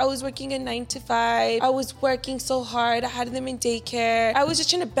busy. Like, I was working a 9 to 5. I was working so hard. I had them in daycare. I was just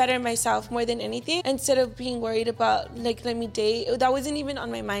trying to better myself more than anything instead of being worried about like let me date. That wasn't even on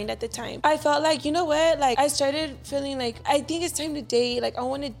my mind at the time. I felt like, you know what? Like I started feeling like I think it's time to date. Like I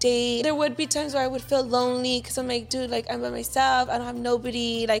want to date. There would be times where I would feel lonely because I'm like, dude, like I'm by myself. I don't have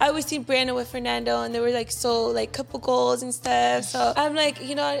nobody. Like I always see Brandon with Fernando and they were like so like couple goals and stuff. So I'm like,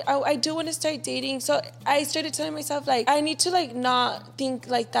 you know, I do want to start dating. So I started telling myself like I need to like not think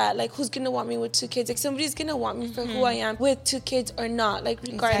like that. Like who's gonna want me with 2 kids? Like somebody's gonna want me for who I am with 2 kids or not. Like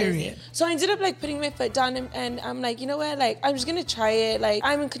regardless. So I ended up like putting my foot down and I'm like, you know what? Like I'm just gonna try it. Like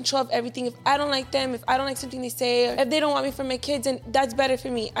I'm in control of everything. If I don't like them, if I don't like something they say, or if they don't want me for my kids, and that's better for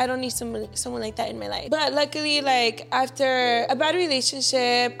me. I don't need someone like that in my life. But luckily, like after a bad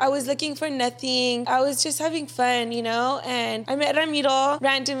relationship, I was looking for nothing. I was just having fun, you know. And I met Ramiro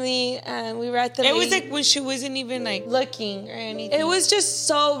randomly. We were at the lake. It was like when she wasn't even like looking or anything. It was just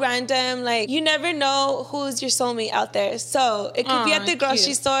so random. Like you never know who's your soulmate out there. So it could be at the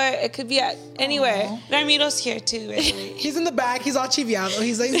grocery store. It could be at anywhere. Ramiro's here too, by the way. He's in the back. He's all chiviado.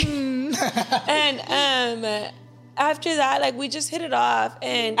 He's like, And after that, like we just hit it off,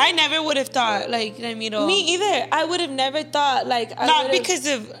 and I never would have thought like Ramiro. Me either. I would have never thought like not because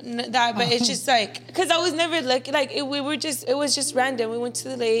of that, but it's just like because I was never looking like it was just random. We went to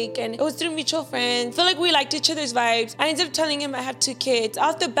the lake and it was through mutual friends. I feel like we liked each other's vibes. I ended up telling him I have 2 kids.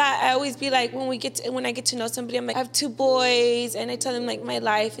 Off the bat, I always be like when I get to know somebody, I'm like I have 2 boys, and I tell him like my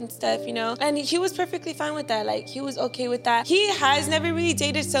life and stuff, you know. And he was perfectly fine with that. Like he was okay with that. He has never really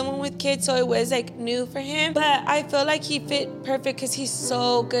dated someone with kids, so it was like new for him. But I feel like he fit perfect because he's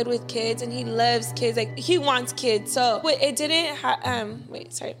so good with kids and he loves kids. Like he wants kids. So it didn't.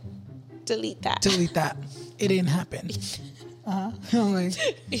 Delete that. Delete that. It didn't happen. I'm like.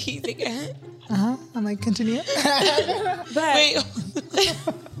 He's like. I'm like, continue. But wait.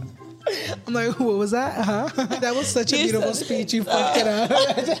 I'm like, what was that? That was such a beautiful speech. You fucked it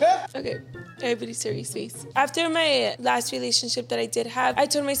up. Okay. Everybody's serious face. After my last relationship that I did have, I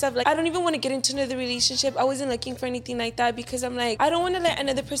told myself, like, I don't even want to get into another relationship. I wasn't looking for anything like that because I'm like, I don't want to let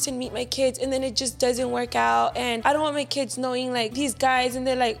another person meet my kids and then it just doesn't work out. And I don't want my kids knowing, like, these guys and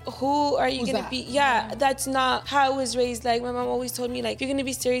they're like, who are you going to be? Yeah, that's not how I was raised. Like, my mom always told me, like, if you're going to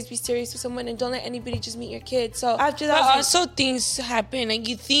be serious with someone and don't let anybody just meet your kids. So after that... But also things happen. Like,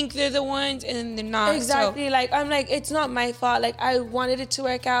 you think they're the ones and they're not. Exactly. So. Like, I'm like, it's not my fault. Like, I wanted it to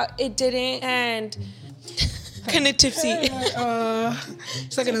work out. It didn't. And kind of tipsy.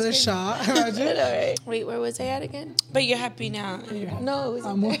 It's like another shot. Imagine. Right. Wait, where was I at again? But you're happy now. No, it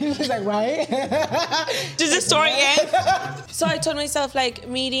wasn't. She's like, right? Does the story end? So I told myself, like,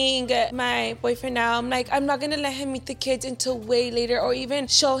 meeting my boyfriend now, I'm like, I'm not going to let him meet the kids until way later or even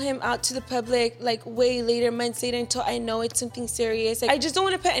show him out to the public, like, way later, months later, until I know it's something serious. Like, I just don't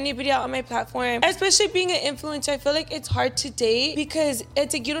want to put anybody out on my platform. Especially being an influencer, I feel like it's hard to date because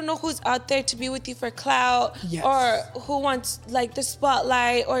it's like you don't know who's out there to be with you for clout. Yes. Or who wants like the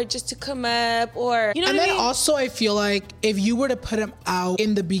spotlight or just to come up or you know and what then I mean? Also I feel like if you were to put him out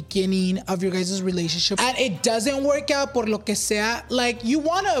in the beginning of your guys' relationship and it doesn't work out por lo que sea, like you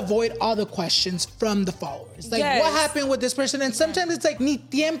want to avoid all the questions from the followers. Like what happened with this person? And sometimes it's like ni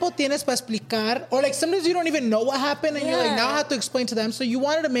tiempo tienes para explicar, or like sometimes you don't even know what happened and you're like now I have to explain to them. So you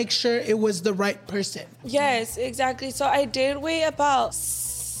wanted to make sure it was the right person. Yes, exactly. So I did wait about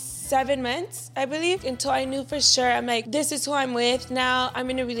 7 months, I believe, until I knew for sure. I'm like, this is who I'm with. Now I'm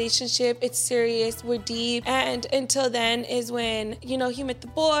in a relationship. It's serious. We're deep. And until then is when, you know, he met the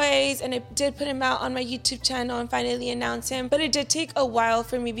boys and I did put him out on my YouTube channel and finally announce him. But it did take a while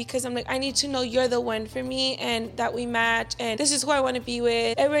for me because I'm like, I need to know you're the one for me and that we match and this is who I want to be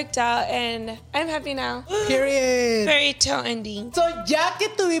with. It worked out and I'm happy now. Period. Fairy tale ending. So ya que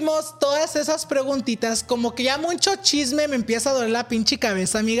tuvimos todas esas preguntitas, como que ya mucho chisme me empieza a doler la pinche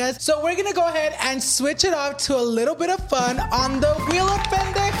cabeza, amigas. So we're gonna go ahead and switch it up to a little bit of fun on the Wheel of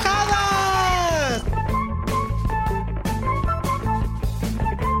Pendejadas.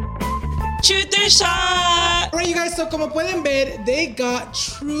 Truth or shot. Alright, you guys, so como pueden ver, they got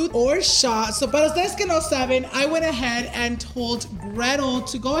truth or shot. So para ustedes que no saben, I went ahead and told Gretel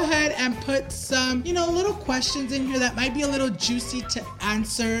to go ahead and put some, you know, little questions in here that might be a little juicy to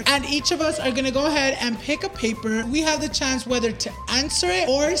answer. And each of us are gonna go ahead and pick a paper. We have the chance whether to answer it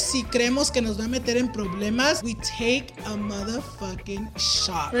or si creemos que nos va a meter en problemas, we take a motherfucking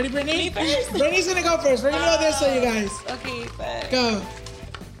shot. Ready, Brittany? Brittany's gonna go first. We're gonna go this way, you guys. Okay, but Go.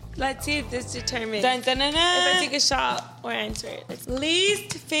 let's see if this determines Dun, dun, dun, dun. if I take a shot or answer it.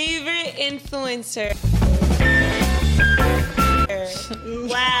 Least favorite influencer.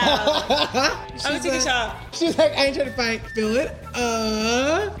 Wow. I'm gonna take a shot. She's like, I ain't trying to fight. Feel it.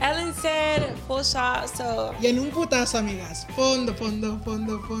 Ellen said full shot, so. Y en un putazo, amigas. Fondo, fondo,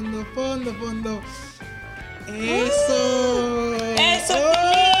 fondo, fondo, fondo, fondo. Eso. Eso,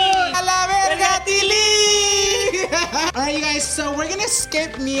 oh, a la verga, Tilly. All right, you guys, so we're gonna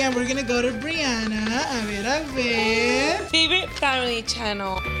skip me and we're gonna go to Brianna. A ver. Favorite family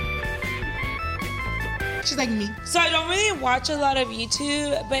channel. She's like me. So I don't really watch a lot of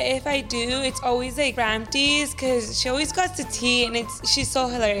YouTube, but if I do, it's always like Rampties, because she always got the tea and she's so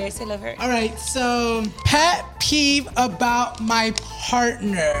hilarious. I love her. All right, so pet peeve about my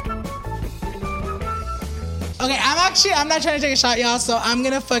partner. Okay, I'm not trying to take a shot, y'all, so I'm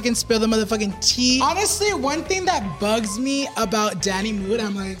gonna fucking spill the motherfucking tea. Honestly, one thing that bugs me about Danny Mood,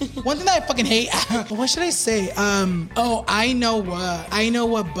 I'm like, one thing that I fucking hate, what should I say? I know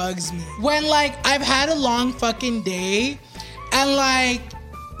what bugs me. When, like, I've had a long fucking day, and, like,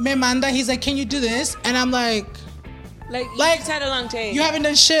 me manda, he's like, can you do this? And I'm like, you just had a long day. You haven't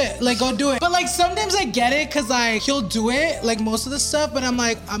done shit. Like, go do it. But, like, sometimes I get it because, like, he'll do it, like, most of the stuff, but I'm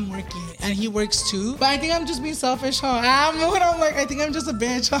like, I'm working. And he works too. But I think I'm just being selfish, huh? I'm like, I think I'm just a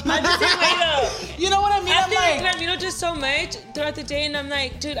bitch. I'm just saying, though. You know what I mean? I feel like Ramiro does so much throughout the day, and I'm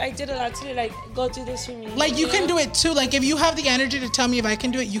like, dude, I did a lot today. Like, go do this for me. Like, you can do it too. Like, if you have the energy to tell me if I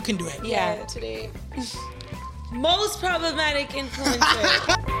can do it, you can do it. Yeah, today. Most problematic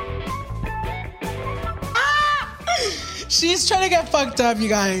influencer. She's trying to get fucked up, you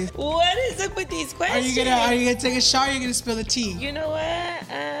guys. What is up with these questions? Are you gonna take a shot or are you gonna spill the tea? You know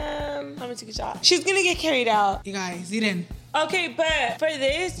what? I'm gonna take a shot. She's gonna get carried out. You guys, eat in. Okay, but for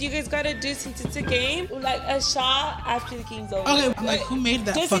this, you guys gotta do, since it's a game, like a shot after the game's over. Okay, I'm like, who made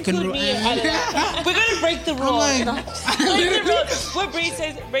that fucking rule? Me. We're gonna break the rule. Like, break the rule. What Bree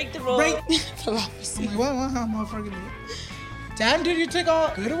says, break the rule. Break. I'm like, what motherfucker? Damn, dude, you took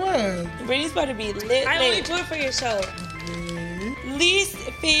all good work. Brady's about to be lit. I only do it for your show. Least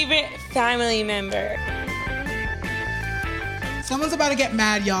favorite family member. Someone's about to get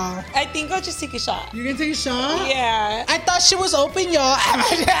mad, y'all. I think I'll just take a shot. You're gonna take a shot? Yeah. I thought she was open, y'all.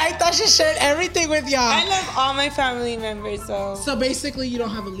 I thought she shared everything with y'all. I love all my family members, though. So basically, you don't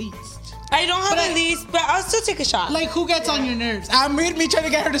have a least. I don't have a least, but I'll still take a shot. Like, who gets on your nerves? I'm me trying to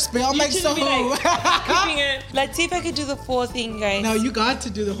get her to spill. I'm like, so who? Let's see if I can do the full thing, guys. No, you got to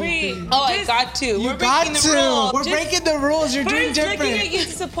do the whole thing. Oh, I got to. We're breaking the rules. We're breaking the rules. You're doing different. Looking at you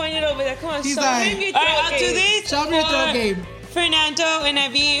disappointed over there. Come on, He's show like, me. All right, I'll do this. Show me your throw game. Fernando and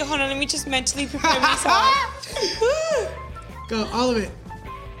Evie. Hold on, let me just mentally prepare myself. Go, all of it.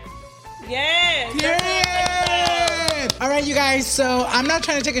 Yes. Period. All right, you guys. So I'm not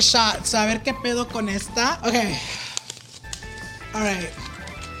trying to take a shot. So a ver qué pedo con esta. Okay. All right.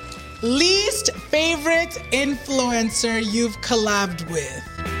 Least favorite influencer you've collabed with.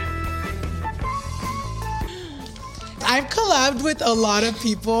 I've collabed with a lot of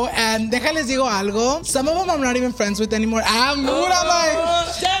people, and déjales digo algo. Some of them I'm not even friends with anymore. But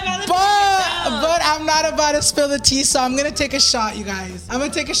I'm not about to spill the tea, so I'm gonna take a shot, you guys. I'm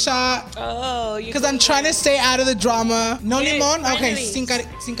gonna take a shot. Oh, because I'm trying to stay out of the drama. No limon? Okay, sin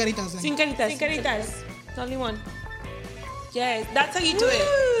caritas. Sin caritas. No limon. Yes, that's how you do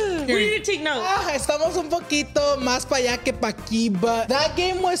it. We need to take notes. Estamos un poquito más para allá que para aquí, but that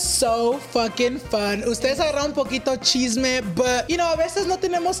game was so fucking fun. Ustedes agarraron un poquito chisme, but you know, a veces no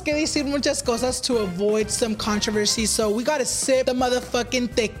tenemos que decir muchas cosas to avoid some controversy, so we gotta sip the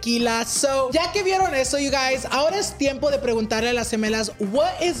motherfucking tequila. So, ya que vieron eso, you guys, ahora es tiempo de preguntarle a las gemelas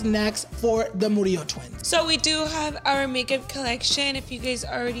what is next for the Murillo twins. So we do have our makeup collection. If you guys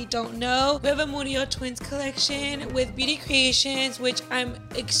already don't know, we have a Murillo twins collection with beauty creations, which I'm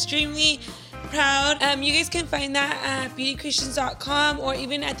extremely proud. You guys can find that at beautycreations.com or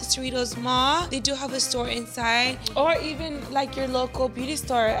even at the Cerritos Mall. They do have a store inside, or even like your local beauty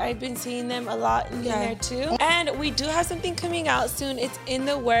store. I've been seeing them a lot in there too. And we do have something coming out soon. It's in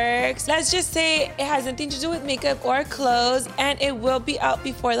the works. Let's just say it has nothing to do with makeup or clothes, and it will be out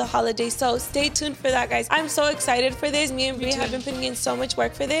before the holidays. So stay tuned for that, guys. I'm so excited for this. Me and Brie have been putting in so much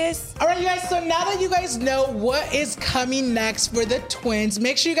work for this. All right, you guys. So now that you guys know what is coming next for the twins,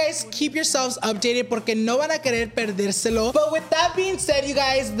 make sure you guys keep yourselves updated porque no van a querer perdérselo. But with that being said, you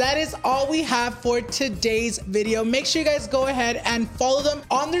guys, that is all we have for today's video. Make sure you guys go ahead and follow them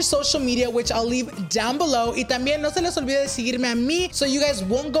on their social media, which I'll leave down below. Y también no se les olvide de seguirme a mí so you guys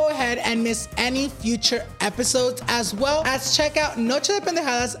won't go ahead and miss any future episodes, as well as check out Noche de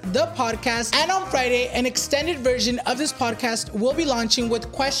Pendejadas, the podcast. And on Friday, an extended version of this podcast will be launching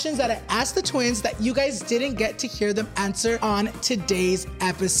with questions that I asked the twins that you guys didn't get to hear them answer on today's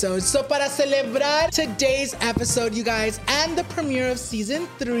episode. So para celebrar celebrar today's episode, you guys, and the premiere of season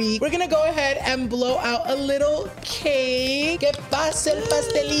 3, we're gonna go ahead and blow out a little cake. Que pase el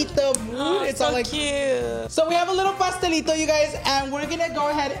pastelito. Oh, it's so all like cute. So we have a little pastelito, you guys, and we're gonna go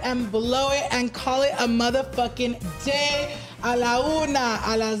ahead and blow it and call it a motherfucking day. A la una,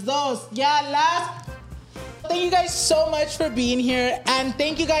 a las dos, ya las. Thank you guys so much for being here, and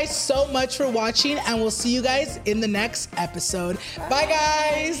thank you guys so much for watching, and we'll see you guys in the next episode. Bye,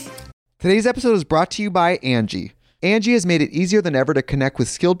 guys. Today's episode is brought to you by Angie. Angie has made it easier than ever to connect with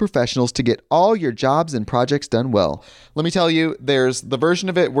skilled professionals to get all your jobs and projects done well. Let me tell you, there's the version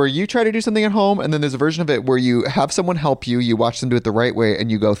of it where you try to do something at home, and then there's a version of it where you have someone help you, you watch them do it the right way, and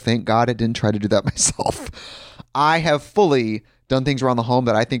you go, thank God I didn't try to do that myself. I have fully done things around the home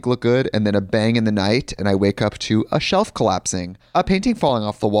that I think look good, and then a bang in the night, and I wake up to a shelf collapsing, a painting falling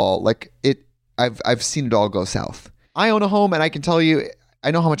off the wall. I've seen it all go south. I own a home, and I can tell you, I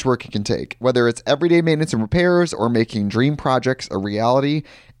know how much work it can take. Whether it's everyday maintenance and repairs or making dream projects a reality,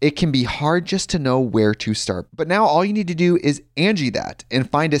 it can be hard just to know where to start. But now all you need to do is Angie that and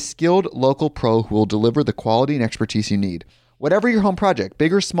find a skilled local pro who will deliver the quality and expertise you need. Whatever your home project,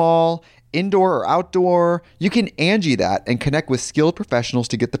 big or small, indoor or outdoor, you can Angie that and connect with skilled professionals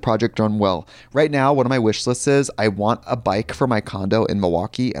to get the project done well. Right now, one of my wish lists is I want a bike for my condo in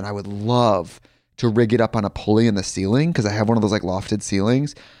Milwaukee, and I would love to rig it up on a pulley in the ceiling because I have one of those like lofted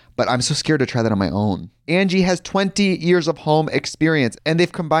ceilings, but I'm so scared to try that on my own. Angie has 20 years of home experience, and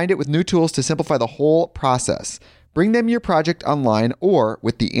they've combined it with new tools to simplify the whole process. Bring them your project online or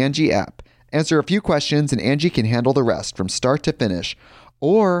with the Angie app. Answer a few questions and Angie can handle the rest from start to finish,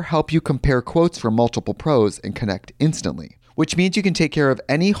 or help you compare quotes from multiple pros and connect instantly, which means you can take care of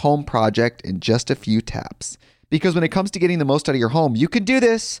any home project in just a few taps. Because when it comes to getting the most out of your home, you can do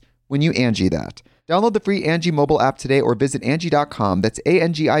this when you Angie that. Download the free Angie mobile app today or visit Angie.com. That's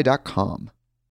ANGI.com.